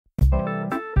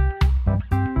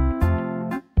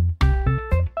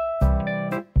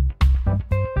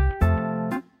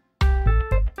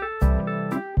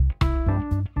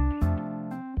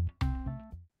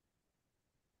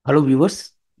Hello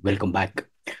viewers, welcome back.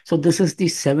 So this is the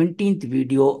 17th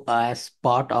video as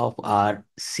part of our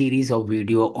series of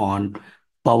video on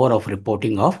power of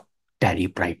reporting of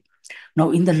TallyPrime.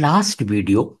 Now in the last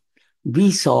video,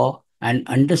 we saw and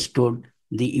understood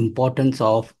the importance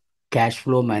of cash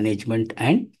flow management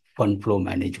and fund flow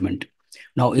management.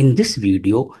 Now in this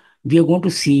video, we are going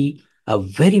to see a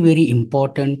very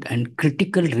important and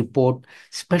critical report,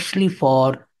 especially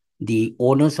for the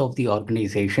owners of the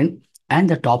organization and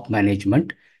the top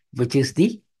management, which is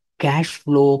the cash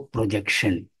flow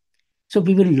projection. So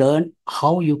we will learn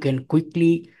how you can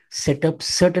quickly set up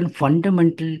certain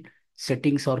fundamental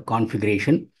settings or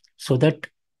configuration so that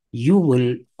you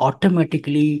will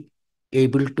automatically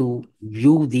able to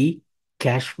view the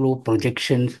cash flow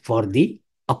projections for the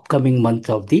upcoming month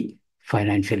of the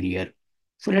financial year.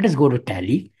 So let us go to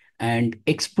Tally and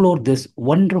explore this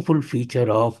wonderful feature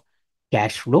of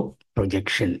cash flow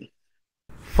projection.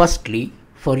 Firstly,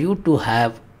 for you to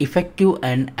have effective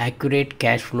and accurate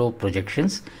cash flow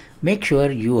projections, make sure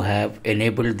you have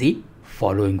enabled the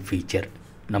following feature.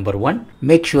 Number one,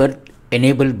 make sure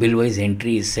enable Billwise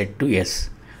entry is set to yes.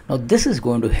 Now this is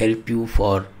going to help you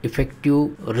for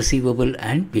effective receivable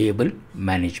and payable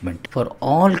management. For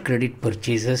all credit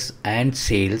purchases and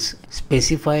sales,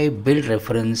 specify bill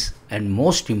reference, and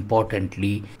most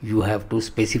importantly, you have to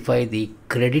specify the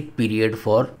credit period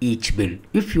for each bill.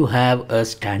 If you have a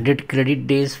standard credit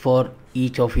days for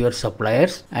each of your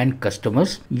suppliers and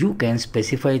customers, you can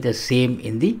specify the same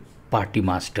in the party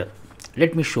master.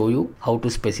 Let me show you how to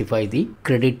specify the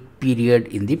credit period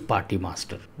in the party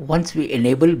master. Once we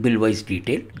enable Billwise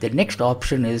detail, the next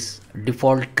option is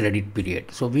default credit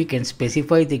period. So we can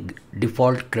specify the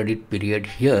default credit period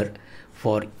here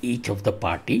for each of the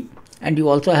party. And you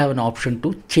also have an option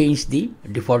to change the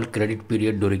default credit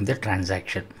period during the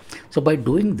transaction. So by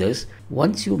doing this,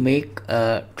 once you make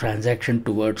a transaction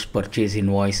towards purchase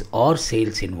invoice or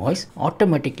sales invoice,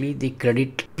 automatically the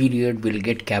credit period will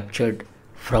get captured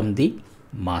from the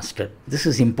master. This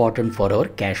is important for our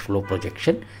cash flow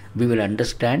projection. We will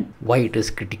understand why it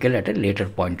is critical at a later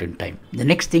point in time. The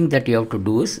next thing that you have to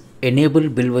do is enable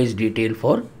Billwise detail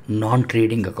for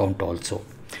non-trading account also.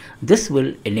 This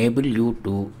will enable you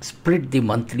to split the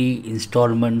monthly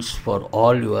installments for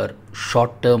all your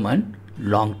short-term and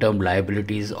long-term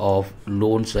liabilities of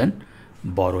loans and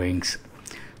borrowings.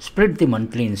 Split the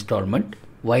monthly installment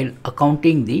while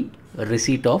accounting the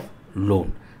receipt of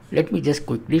loan. Let me just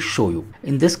quickly show you.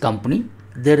 In this company,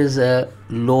 there is a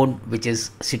loan which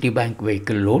is Citibank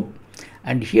vehicle loan.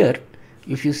 And here,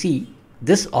 if you see,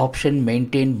 this option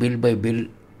maintain bill by bill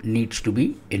needs to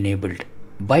be enabled.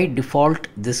 By default,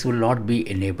 this will not be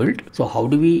enabled. So how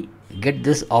do we get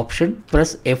this option?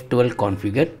 Press F12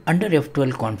 configure. Under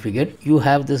F12 configure, you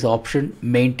have this option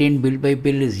maintain bill by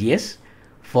bill is yes.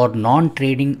 For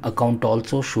non-trading account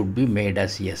also should be made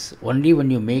as yes. Only when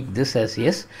you make this as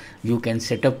yes, you can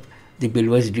set up the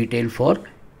Billwise detail for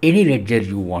any ledger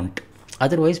you want.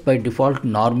 Otherwise, by default,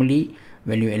 normally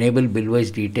when you enable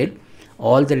Billwise detail,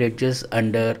 all the ledgers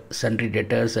under sundry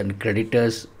debtors and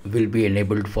creditors will be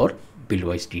enabled for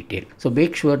Billwise detail. So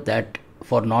make sure that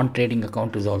for non-trading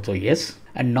account is also yes.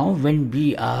 And now when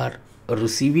we are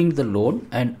receiving the loan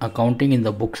and accounting in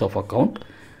the books of account,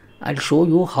 I'll show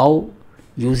you how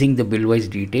using the Billwise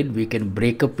detail we can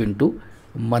break up into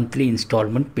monthly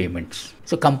installment payments.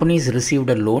 So companies received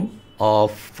a loan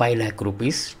of 5 lakh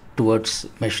rupees towards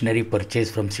machinery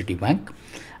purchase from Citibank,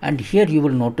 and here you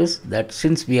will notice that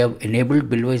since we have enabled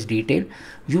Billwise detail,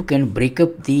 you can break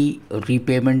up the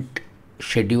repayment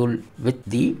schedule with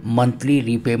the monthly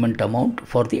repayment amount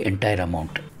for the entire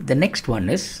amount. The next one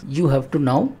is you have to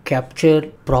now capture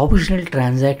provisional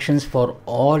transactions for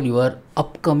all your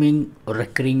upcoming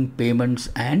recurring payments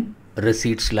and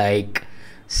receipts like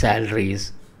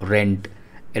salaries, rent,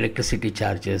 electricity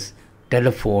charges,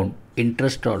 telephone,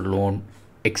 interest or loan,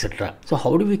 etc. So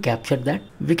how do we capture that?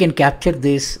 We can capture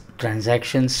these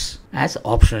transactions as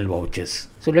optional vouchers.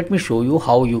 So let me show you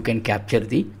how you can capture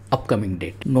the upcoming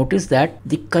date. Notice that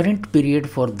the current period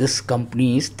for this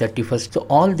company is 31st. So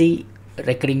all the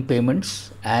recurring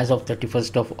payments as of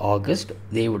 31st of August,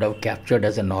 they would have captured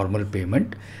as a normal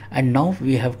payment. And now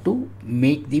we have to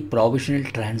make the provisional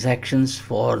transactions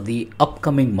for the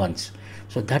upcoming months.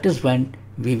 So that is when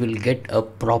we will get a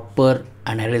proper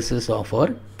analysis of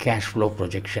our cash flow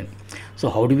projection. So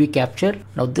how do we capture?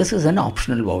 Now this is an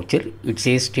optional voucher. It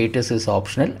says status is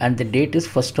optional and the date is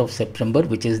 1st of September,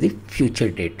 which is the future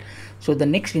date. So the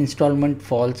next installment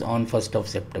falls on 1st of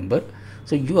September.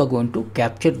 So you are going to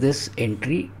capture this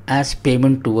entry as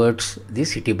payment towards the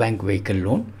Citibank vehicle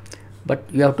loan. but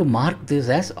you have to mark this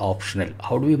as optional.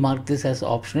 How do we mark this as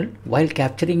optional? While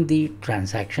capturing the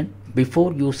transaction,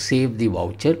 before you save the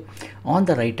voucher, on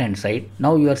the right hand side,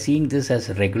 now you are seeing this as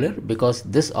regular because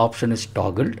this option is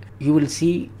toggled. You will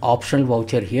see optional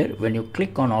voucher here. When you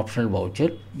click on optional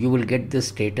voucher, you will get this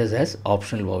status as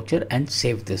optional voucher and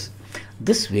save this.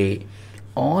 This way,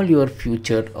 all your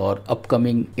future or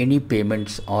upcoming any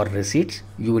payments or receipts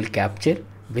you will capture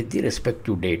with the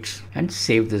respective dates and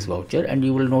save this voucher. And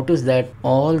you will notice that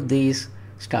all these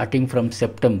starting from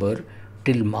September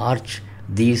till March,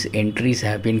 these entries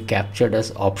have been captured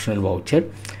as optional voucher.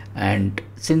 And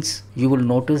since you will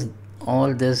notice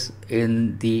all this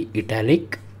in the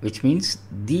italic, which means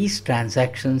these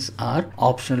transactions are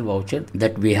optional voucher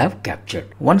that we have captured.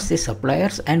 Once the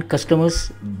suppliers and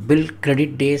customers bill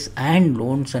credit days and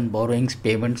loans and borrowings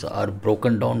payments are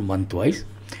broken down month-wise,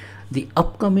 the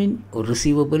upcoming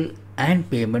receivable and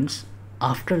payments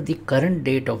after the current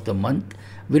date of the month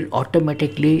will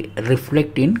automatically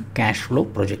reflect in cash flow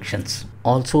projections.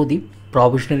 Also, the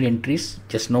provisional entries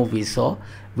just now we saw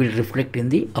will reflect in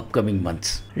the upcoming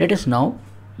months. Let us now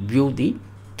view the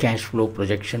cash flow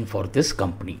projection for this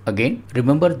company. Again,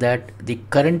 remember that the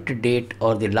current date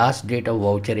or the last date of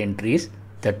voucher entry is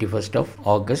 31st of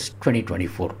August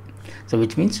 2024. So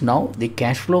which means now the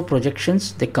cash flow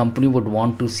projections the company would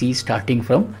want to see starting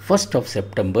from 1st of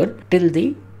September till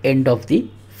the end of the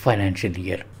financial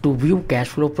year. To view cash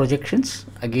flow projections,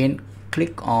 again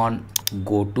click on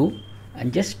go to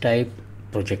and just type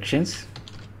projections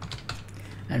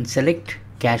and select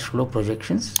cash flow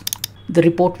projections. The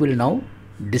report will now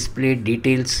display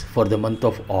details for the month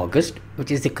of August,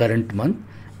 which is the current month,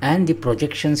 and the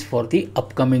projections for the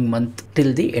upcoming month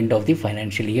till the end of the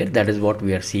financial year. That is what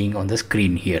we are seeing on the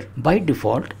screen here. By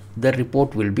default, the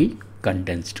report will be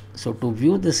condensed. So to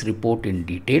view this report in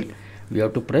detail, we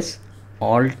have to press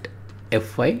Alt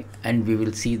F5 and we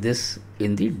will see this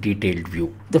in the detailed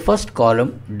view. The first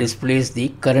column displays the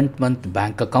current month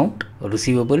bank account,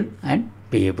 receivable and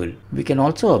payable. We can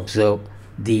also observe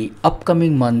the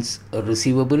upcoming month's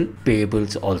receivable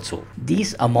payables also.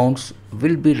 These amounts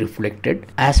will be reflected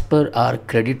as per our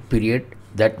credit period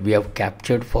that we have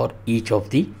captured for each of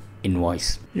the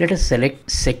invoice. Let us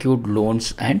select secured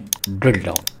loans and drill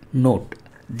down. Note,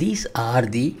 these are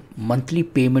the monthly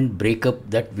payment breakup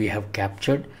that we have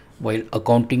captured while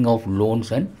accounting of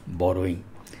loans and borrowing.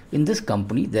 In this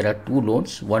company, there are two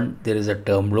loans. One, there is a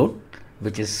term loan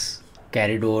which is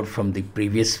carried over from the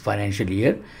previous financial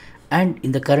year, and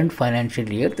in the current financial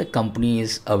year the company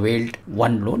is availed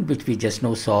one loan which we just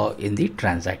now saw in the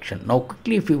transaction. Now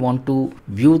quickly, if we want to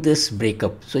view this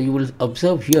breakup, so you will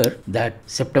observe here that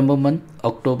September month,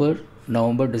 October,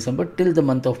 November, December till the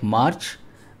month of March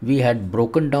we had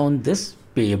broken down this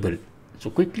payable. So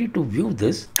quickly to view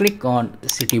this, click on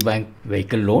Citibank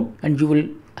vehicle loan and you will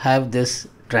have this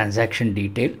transaction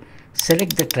detail.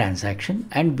 Select the transaction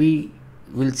and we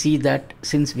will see that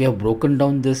since we have broken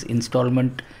down this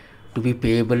installment to be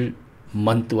payable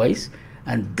month wise,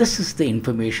 and this is the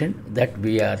information that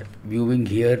we are viewing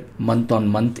here month on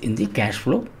month in the cash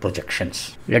flow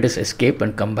projections. Let us escape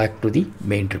and come back to the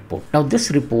main report. Now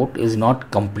this report is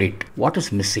not complete. What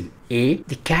is missing? A,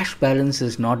 the cash balance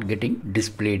is not getting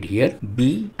displayed here.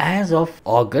 B, as of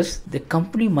August, the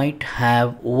company might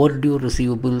have overdue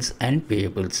receivables and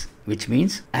payables, which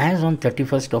means as on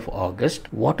 31st of August,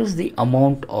 what is the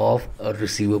amount of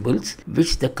receivables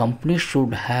which the company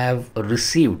should have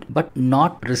received but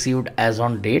not received as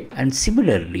on date, and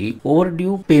similarly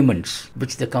overdue payments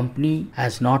which the company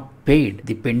has not paid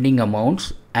the pending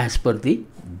amounts as per the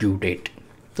due date.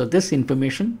 So this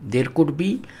information, there could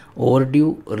be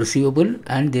overdue receivable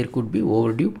and there could be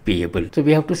overdue payable. So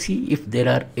we have to see if there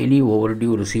are any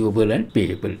overdue receivable and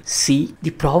payable. C, the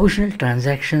provisional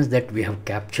transactions that we have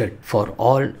captured for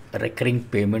all recurring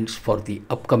payments for the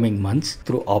upcoming months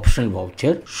through optional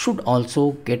voucher should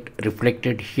also get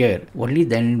reflected here. Only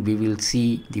then we will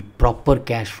see the proper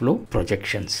cash flow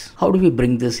projections. How do we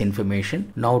bring this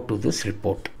information now to this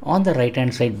report? On the right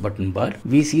hand side button bar,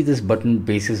 we see this button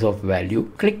basis of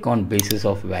value. Click on basis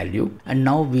of value and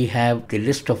now we have the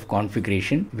list of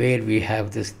configuration where we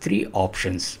have these three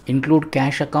options. Include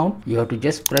cash account, you have to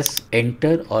just press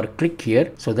enter or click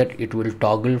here so that it will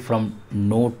toggle from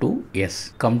no to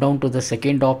yes. Come down to the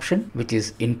second option, which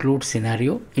is include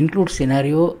scenario. Include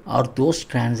scenario are those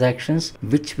transactions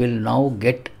which will now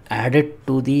get added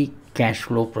to the cash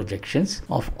flow projections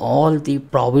of all the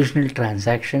provisional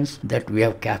transactions that we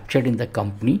have captured in the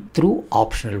company through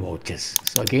optional vouchers.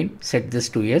 So again, set this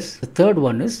to yes. The third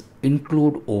one is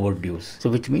include overdues. So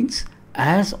which means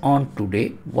as on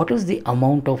today, what is the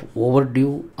amount of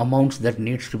overdue amounts that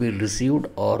needs to be received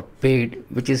or paid,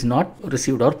 which is not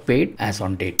received or paid as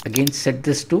on date? Again, set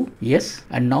this to yes,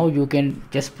 and now you can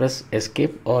just press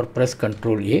escape or press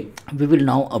Ctrl A. We will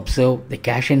now observe the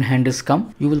cash in hand is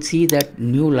come. You will see that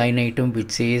new line item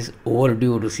which says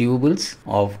overdue receivables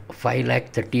of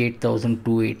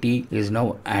 5,38,280 is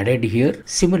now added here.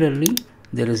 Similarly,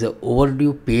 there is a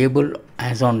overdue payable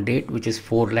as on date which is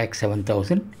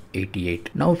 4,07,088.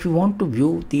 Now if you want to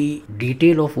view the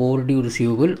detail of overdue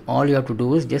receivable, all you have to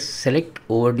do is just select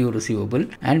overdue receivable,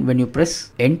 and when you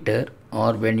press enter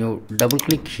or when you double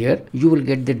click here, you will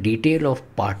get the detail of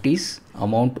parties,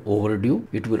 amount overdue.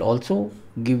 It will also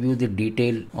give you the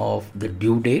detail of the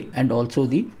due date, and also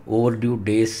the overdue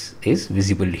days is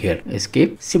visible here.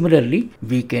 Escape. Similarly,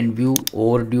 we can view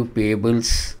overdue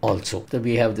payables also. So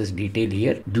we have this detail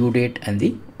here, due date and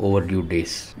the overdue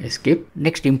days. Escape.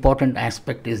 Next important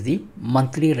aspect is the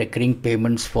monthly recurring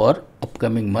payments for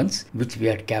upcoming months, which we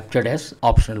had captured as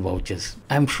optional vouchers.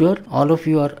 I'm sure all of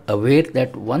you are aware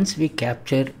that once we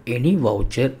capture any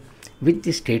voucher with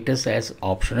the status as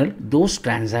optional, those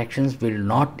transactions will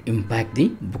not impact the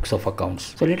books of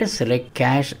accounts. So let us select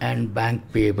cash and bank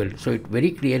payable. So it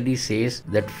very clearly says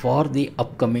that for the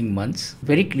upcoming months,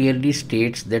 very clearly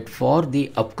states that for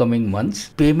the upcoming months,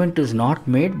 payment is not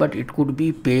made, but it could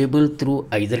be payable through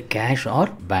either cash or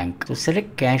bank. So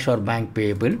select cash or bank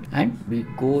payable, and we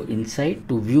go inside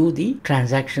to view the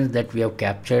transactions that we have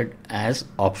captured as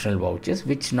optional vouchers,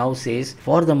 which now says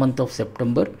for the month of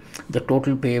September, the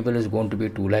total payable is going to be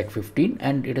 2,15,000,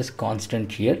 and it is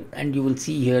constant here. And you will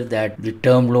see here that the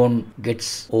term loan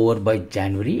gets over by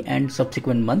January, and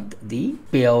subsequent month the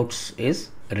payouts is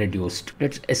reduced.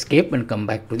 Let's escape and come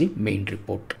back to the main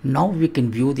report. Now we can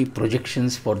view the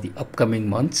projections for the upcoming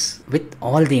months with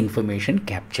all the information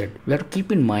captured. We have to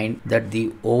keep in mind that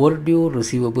the overdue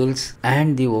receivables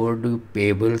and the overdue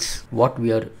payables, what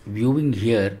we are viewing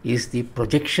here is the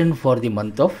projection for the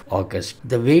month of August.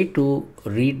 The way to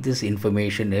read this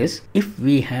information is, if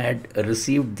we had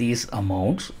received these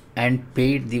amounts and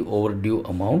paid the overdue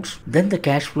amounts, then the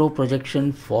cash flow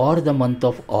projection for the month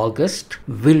of August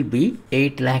will be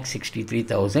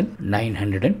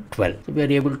 8,63,912. So we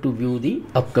are able to view the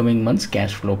upcoming month's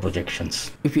cash flow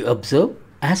projections. If you observe,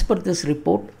 as per this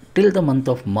report, till the month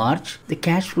of March, the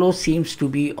cash flow seems to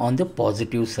be on the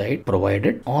positive side,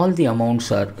 provided all the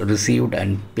amounts are received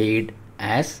and paid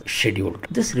as scheduled.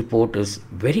 This report is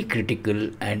very critical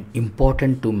and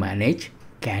important to manage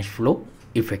cash flow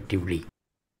effectively.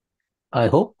 I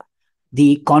hope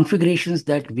the configurations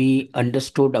that we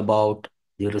understood about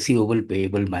the receivable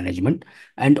payable management,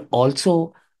 and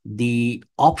also the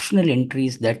optional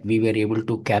entries that we were able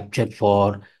to capture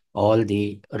for all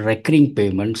the recurring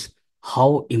payments,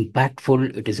 how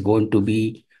impactful it is going to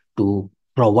be to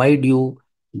provide you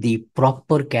the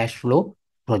proper cash flow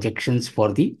projections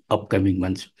for the upcoming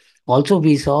months. Also,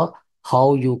 we saw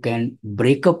how you can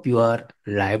break up your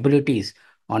liabilities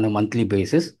on a monthly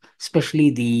basis,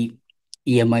 especially the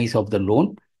EMIs of the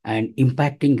loan, and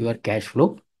impacting your cash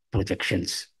flow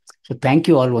projections. So thank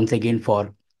you all once again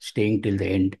for staying till the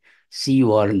end. See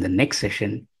you all in the next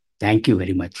session. Thank you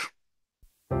very much.